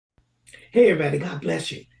Hey, everybody, God bless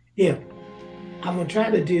you. Yeah, I'm going to try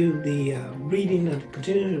to do the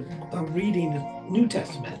continue reading the New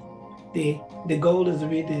Testament. The goal is to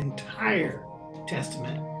read the entire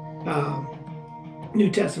Testament, um, New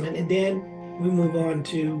Testament, and then we move on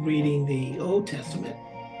to reading the Old Testament.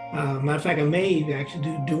 Matter of fact, I may actually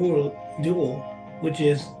do dual, which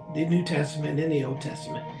is the New Testament and the Old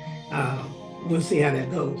Testament. We'll see how that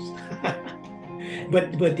goes.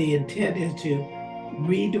 But the intent is to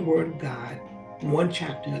read the Word of God one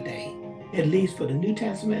chapter a day, at least for the New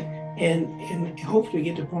Testament, and hopefully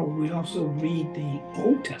get to the point where we also read the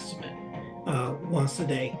Old Testament once a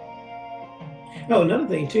day. Oh, another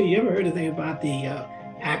thing too, you ever heard anything about the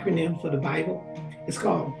acronym for the Bible? It's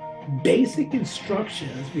called Basic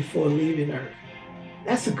Instructions Before Leaving Earth.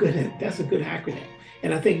 That's a good acronym.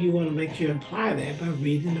 And I think you want to make sure you apply that by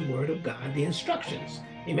reading the Word of God, the instructions.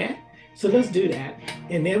 Amen? So let's do that.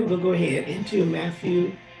 And then we're going to go ahead into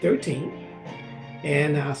Matthew 13.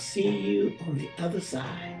 And I'll see you on the other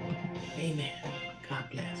side. Amen. God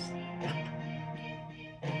bless.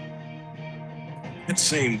 That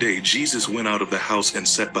same day, Jesus went out of the house and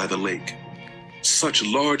sat by the lake. Such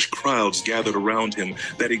large crowds gathered around him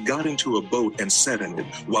that he got into a boat and sat in it,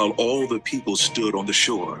 while all the people stood on the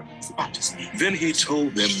shore. Then he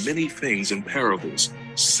told them many things in parables,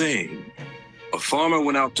 saying, A farmer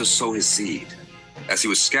went out to sow his seed. As he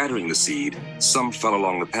was scattering the seed, some fell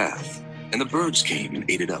along the path, and the birds came and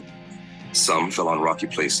ate it up. Some fell on rocky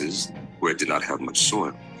places where it did not have much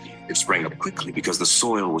soil. It sprang up quickly because the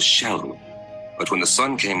soil was shallow. But when the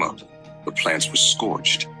sun came up, the plants were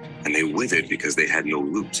scorched, and they withered because they had no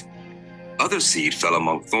root. Other seed fell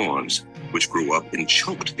among thorns, which grew up and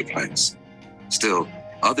choked the plants. Still,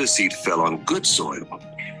 other seed fell on good soil,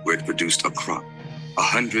 where it produced a crop,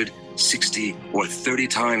 100, 60, or 30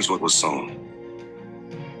 times what was sown.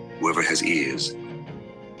 Whoever has ears,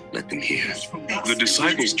 let them hear. The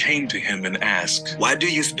disciples came to him and asked, Why do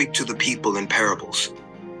you speak to the people in parables?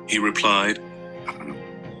 He replied,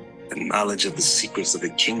 The knowledge of the secrets of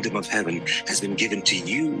the kingdom of heaven has been given to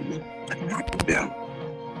you, but not to them.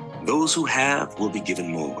 Those who have will be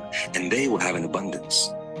given more, and they will have an abundance.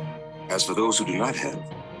 As for those who do not have,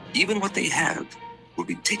 even what they have will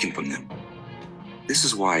be taken from them. This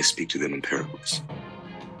is why I speak to them in parables.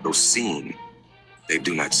 Though seeing, they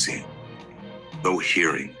do not see. Though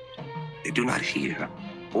hearing, they do not hear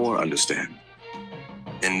or understand.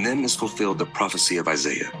 In them is fulfilled the prophecy of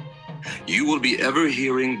Isaiah. You will be ever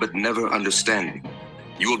hearing, but never understanding.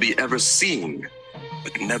 You will be ever seeing,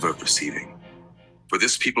 but never perceiving. For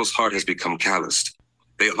this people's heart has become calloused.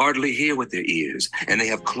 They hardly hear with their ears, and they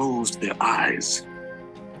have closed their eyes.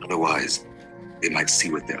 Otherwise, they might see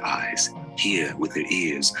with their eyes, hear with their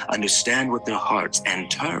ears, understand with their hearts, and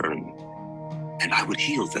turn, and I would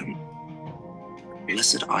heal them.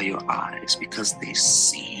 Blessed are your eyes because they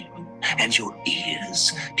see, and your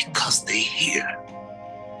ears because they hear.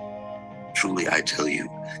 Truly, I tell you,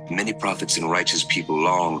 many prophets and righteous people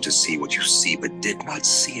longed to see what you see, but did not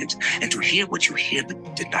see it, and to hear what you hear,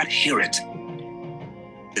 but did not hear it.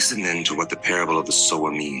 Listen then to what the parable of the sower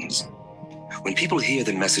means. When people hear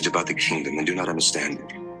the message about the kingdom and do not understand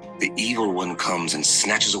it, the evil one comes and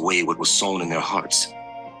snatches away what was sown in their hearts.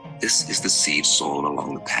 This is the seed sown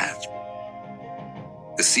along the path.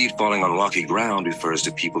 The seed falling on rocky ground refers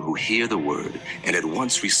to people who hear the word and at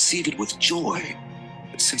once receive it with joy.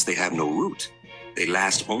 But since they have no root, they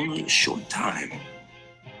last only a short time.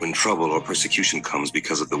 When trouble or persecution comes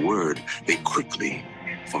because of the word, they quickly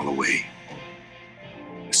fall away.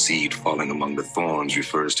 The seed falling among the thorns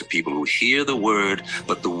refers to people who hear the word,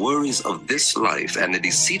 but the worries of this life and the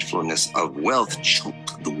deceitfulness of wealth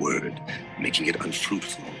choke the word, making it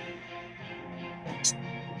unfruitful.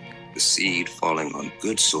 The seed falling on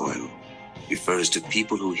good soil refers to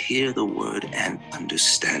people who hear the word and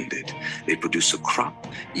understand it. They produce a crop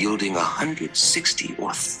yielding 160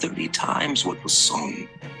 or 30 times what was sown.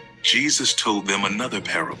 Jesus told them another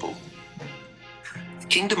parable. The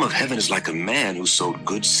kingdom of heaven is like a man who sowed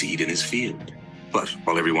good seed in his field. But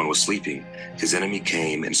while everyone was sleeping, his enemy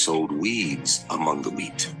came and sowed weeds among the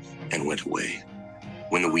wheat and went away.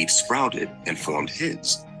 When the wheat sprouted and formed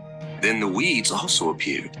heads, then the weeds also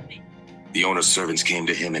appeared. The owner's servants came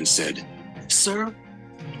to him and said, Sir,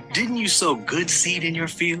 didn't you sow good seed in your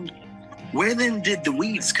field? Where then did the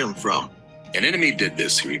weeds come from? An enemy did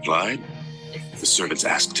this, he replied. The servants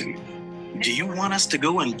asked him, Do you want us to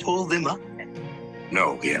go and pull them up?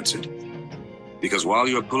 No, he answered, because while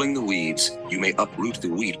you are pulling the weeds, you may uproot the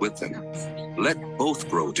wheat with them. Let both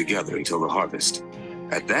grow together until the harvest.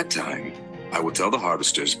 At that time, I will tell the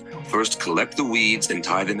harvesters, first collect the weeds and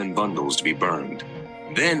tie them in bundles to be burned.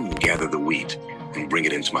 Then gather the wheat and bring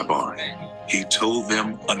it into my barn. He told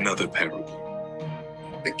them another parable.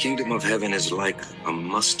 The kingdom of heaven is like a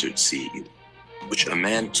mustard seed, which a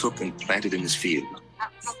man took and planted in his field.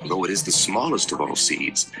 Though it is the smallest of all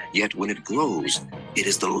seeds, yet when it grows, it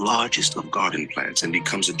is the largest of garden plants and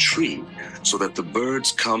becomes a tree, so that the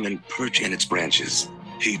birds come and perch in its branches.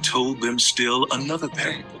 He told them still another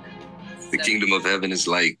parable. The kingdom of heaven is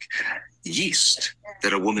like yeast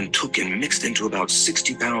that a woman took and mixed into about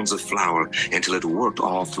 60 pounds of flour until it worked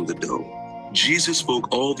all through the dough. Jesus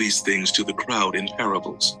spoke all these things to the crowd in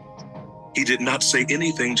parables. He did not say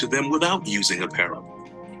anything to them without using a parable.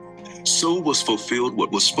 So was fulfilled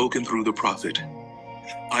what was spoken through the prophet.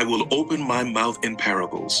 I will open my mouth in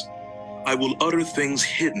parables. I will utter things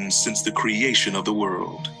hidden since the creation of the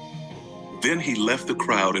world. Then he left the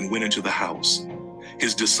crowd and went into the house.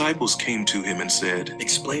 His disciples came to him and said,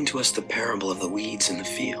 "Explain to us the parable of the weeds in the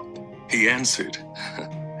field." He answered,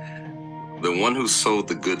 The one who sowed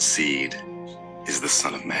the good seed is the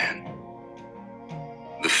Son of Man.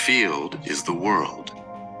 The field is the world,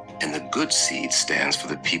 and the good seed stands for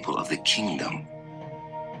the people of the kingdom.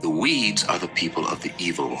 The weeds are the people of the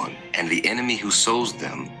evil one, and the enemy who sows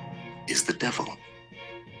them is the devil.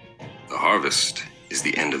 The harvest is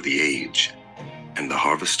the end of the age, and the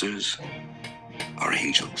harvesters are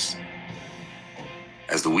angels.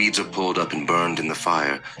 As the weeds are pulled up and burned in the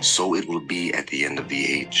fire, so it will be at the end of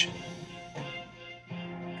the age.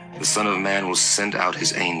 The Son of Man will send out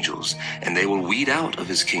his angels, and they will weed out of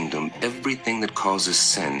his kingdom everything that causes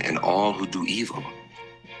sin and all who do evil.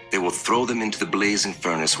 They will throw them into the blazing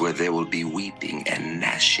furnace, where there will be weeping and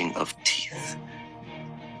gnashing of teeth.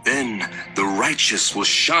 Then the righteous will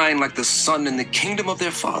shine like the sun in the kingdom of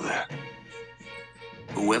their Father.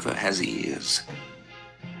 Whoever has ears,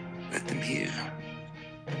 let them hear.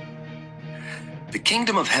 The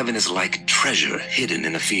kingdom of heaven is like treasure hidden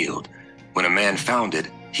in a field. When a man found it,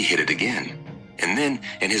 he hid it again, and then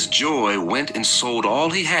in his joy went and sold all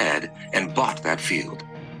he had and bought that field.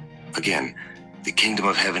 Again, the kingdom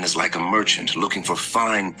of heaven is like a merchant looking for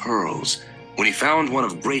fine pearls. When he found one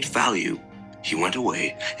of great value, he went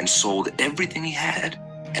away and sold everything he had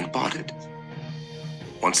and bought it.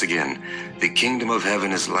 Once again, the kingdom of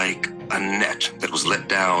heaven is like a net that was let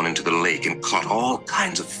down into the lake and caught all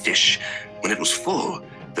kinds of fish. When it was full,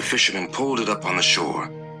 the fishermen pulled it up on the shore.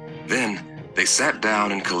 Then they sat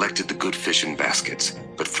down and collected the good fish in baskets,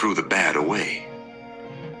 but threw the bad away.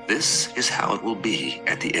 This is how it will be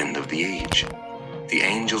at the end of the age. The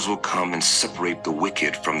angels will come and separate the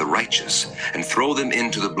wicked from the righteous and throw them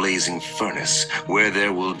into the blazing furnace, where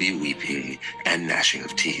there will be weeping and gnashing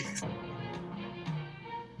of teeth.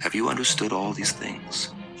 Have you understood all these things?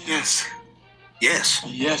 Yes. Yes.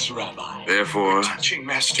 Yes, Rabbi. Therefore, Touching,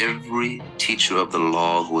 Master. every teacher of the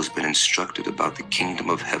law who has been instructed about the kingdom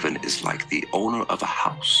of heaven is like the owner of a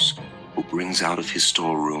house who brings out of his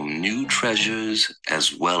storeroom new treasures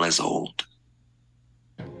as well as old.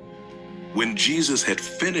 When Jesus had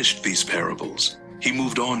finished these parables, he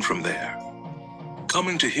moved on from there.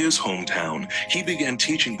 Coming to his hometown, he began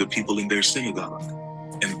teaching the people in their synagogue,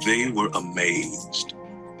 and they were amazed.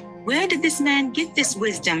 "Where did this man get this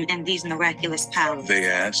wisdom and these miraculous powers?" They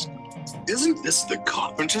asked, Isn't this the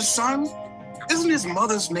carpenter's son? Isn't his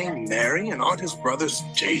mother's name Mary, and aren't his brothers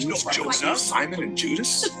James, Joseph, Simon, and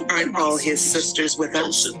Judas? Aren't all his sisters with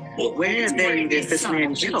us? Where then did this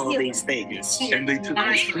man get all these things? and they took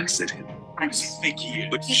offense at him.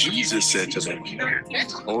 But Jesus said to them,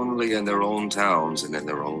 Only in their own towns and in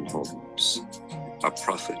their own homes are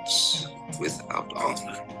prophets without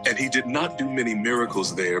honor. and he did not do many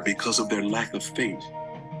miracles there because of their lack of faith.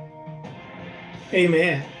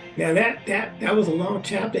 Amen. Now that was a long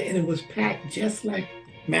chapter, and it was packed just like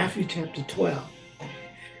Matthew chapter 12.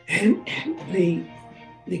 And the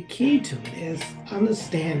key to it is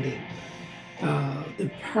understanding the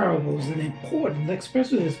parables and the importance,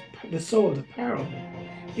 especially the soul of the parable.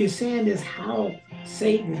 He's saying this how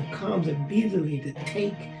Satan comes immediately to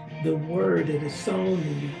take the word that is sown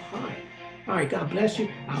in your heart. All right, God bless you.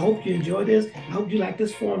 I hope you enjoy this. I hope you like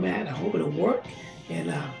this format. I hope it'll work.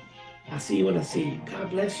 And I'll see you when I see you. God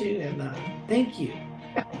bless you, and thank you.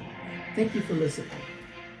 Thank you for listening.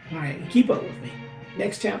 All right, and keep up with me.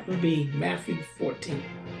 Next chapter will be Matthew 14.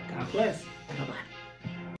 God bless.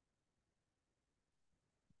 Bye-bye.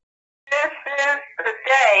 This is the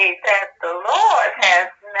day that the Lord has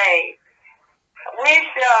made. We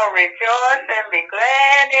shall rejoice and be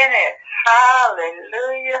glad in it.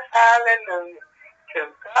 Hallelujah, hallelujah. To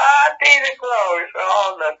God be the glory for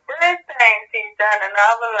all the good things he's done in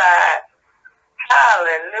our lives.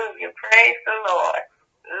 Hallelujah, praise the Lord.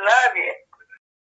 Love you.